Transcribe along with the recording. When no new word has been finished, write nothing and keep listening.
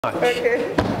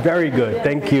Okay. Very good.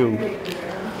 Thank you.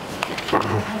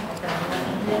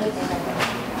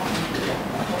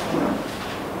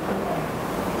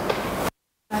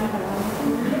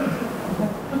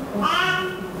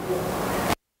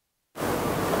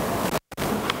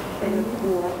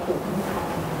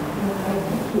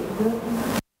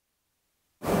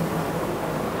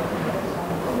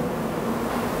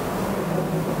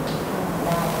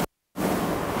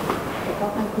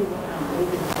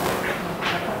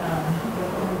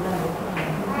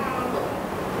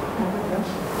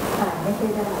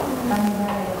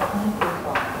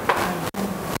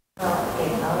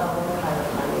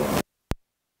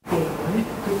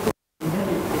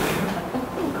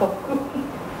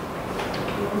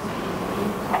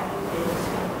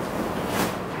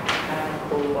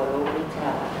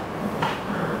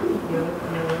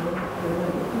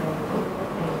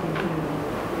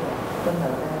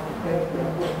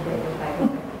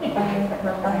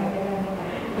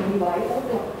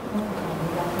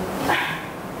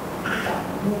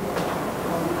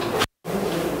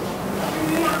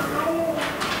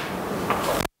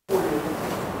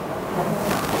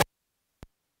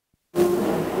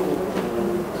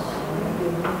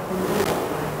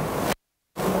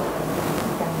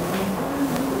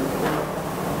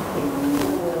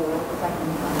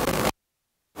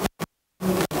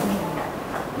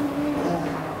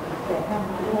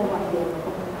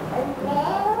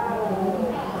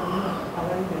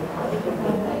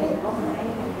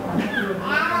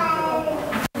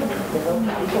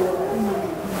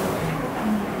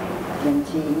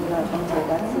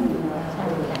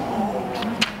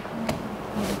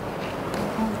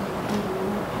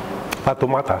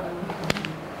 Patumata.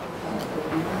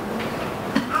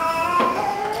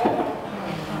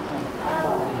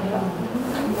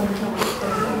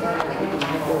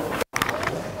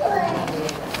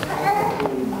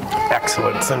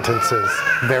 Excellent sentences.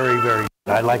 Very, very good.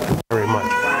 I like them very much.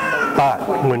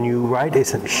 But when you write a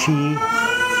sentence, she,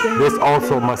 this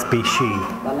also must be she.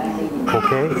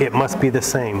 Okay? It must be the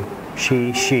same.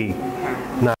 She,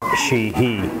 not she,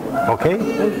 he. Okay?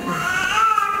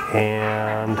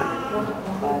 And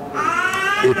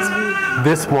it's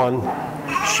this one,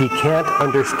 she can't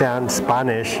understand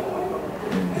Spanish.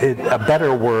 A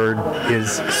better word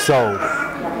is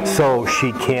so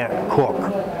she can't cook.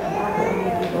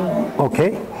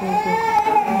 Okay?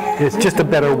 It's just a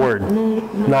better word,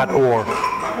 not or.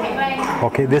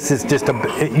 Okay, this is just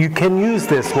you can use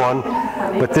this one,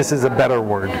 but this is a better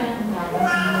word.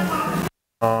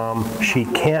 She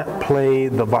can't play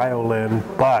the violin,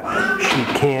 but she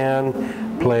can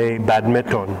play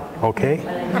badminton, okay?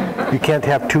 You can't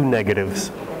have two negatives.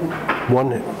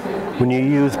 One, when you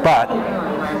use but,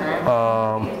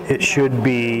 it should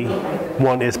be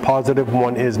one is positive,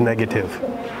 one is negative,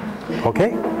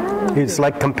 okay? It's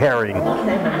like comparing,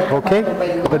 okay?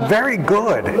 But very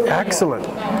good, excellent.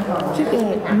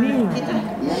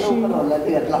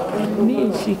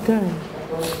 Me, she can.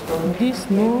 This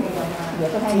no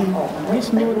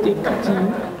take tea.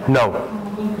 No,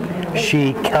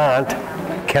 she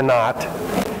cannot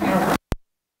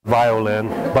violin,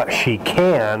 but she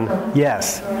can,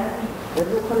 yes,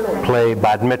 play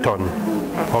badminton.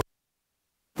 Okay.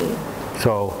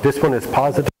 So this one is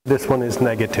positive, this one is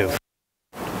negative.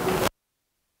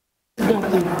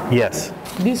 Yes.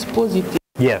 This positive.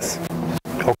 Yes.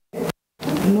 Okay.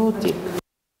 No take.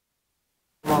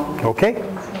 Okay?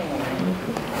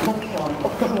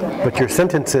 But your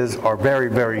sentences are very,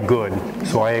 very good,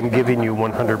 so I am giving you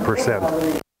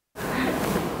 100%.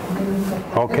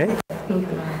 Okay?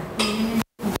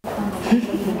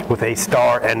 With a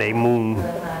star and a moon.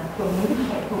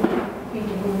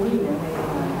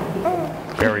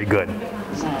 Very good.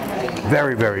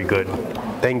 Very, very good.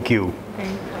 Thank you.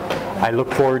 I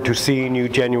look forward to seeing you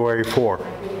January 4.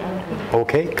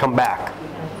 Okay? Come back.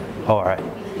 All right.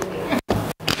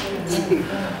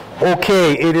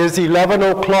 Okay, it is 11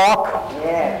 o'clock.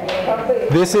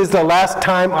 This is the last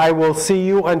time I will see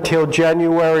you until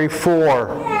January 4.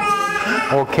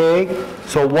 Okay?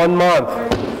 So 1 month.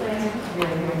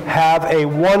 Have a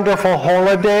wonderful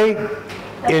holiday.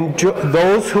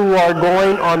 Those who are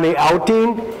going on the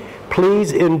outing,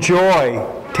 please enjoy.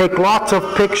 Take lots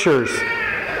of pictures.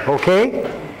 Okay?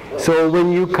 So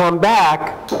when you come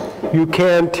back, you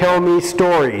can tell me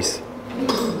stories.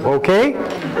 Okay?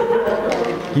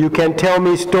 You can tell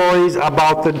me stories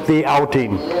about the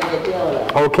outing.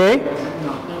 Okay?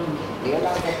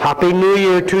 Happy New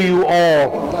Year to you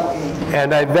all.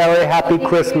 And a very happy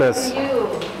Christmas.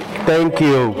 Thank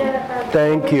you.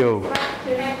 Thank you.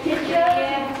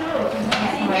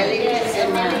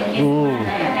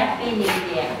 Happy New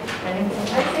Year.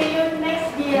 I see you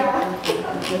next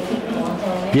year.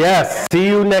 Yes, see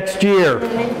you next year.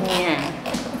 Yeah.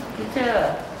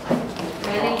 Teacher,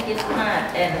 Merry Christmas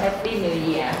and Happy New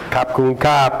Year. ครับคุณค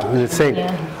รับ sing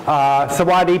ส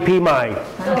วัสดีปีใหม่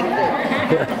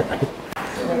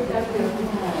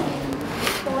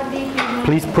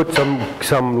Please put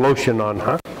some lotion on,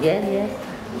 huh? Yes, yes.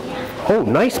 Oh,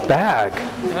 nice bag.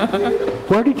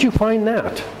 Where did you find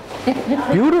that?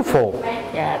 Beautiful.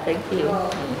 Yeah, thank you.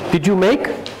 Did you make?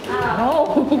 No.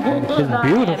 It's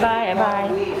beautiful. Bye, bye.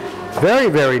 Very,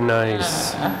 very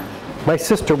nice. My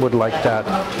sister would like that.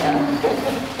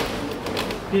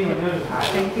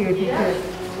 Thank you, teacher.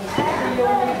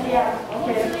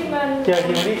 เจอ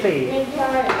ทีมที่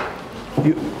4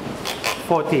 You,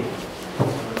 40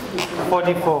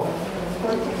 44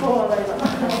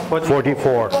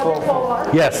 44.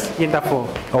 Yes. ยินตาโฟ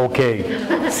Okay.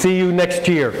 See you next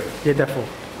year. ยินตาโฟ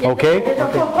Okay?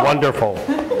 Wonderful.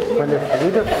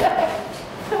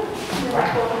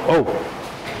 Oh.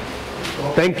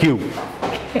 Thank you.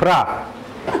 Pra.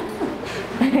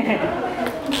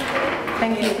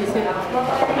 Thank you, teacher.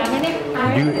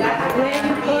 You, Where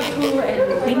you go to and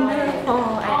winter or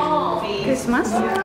and Christmas?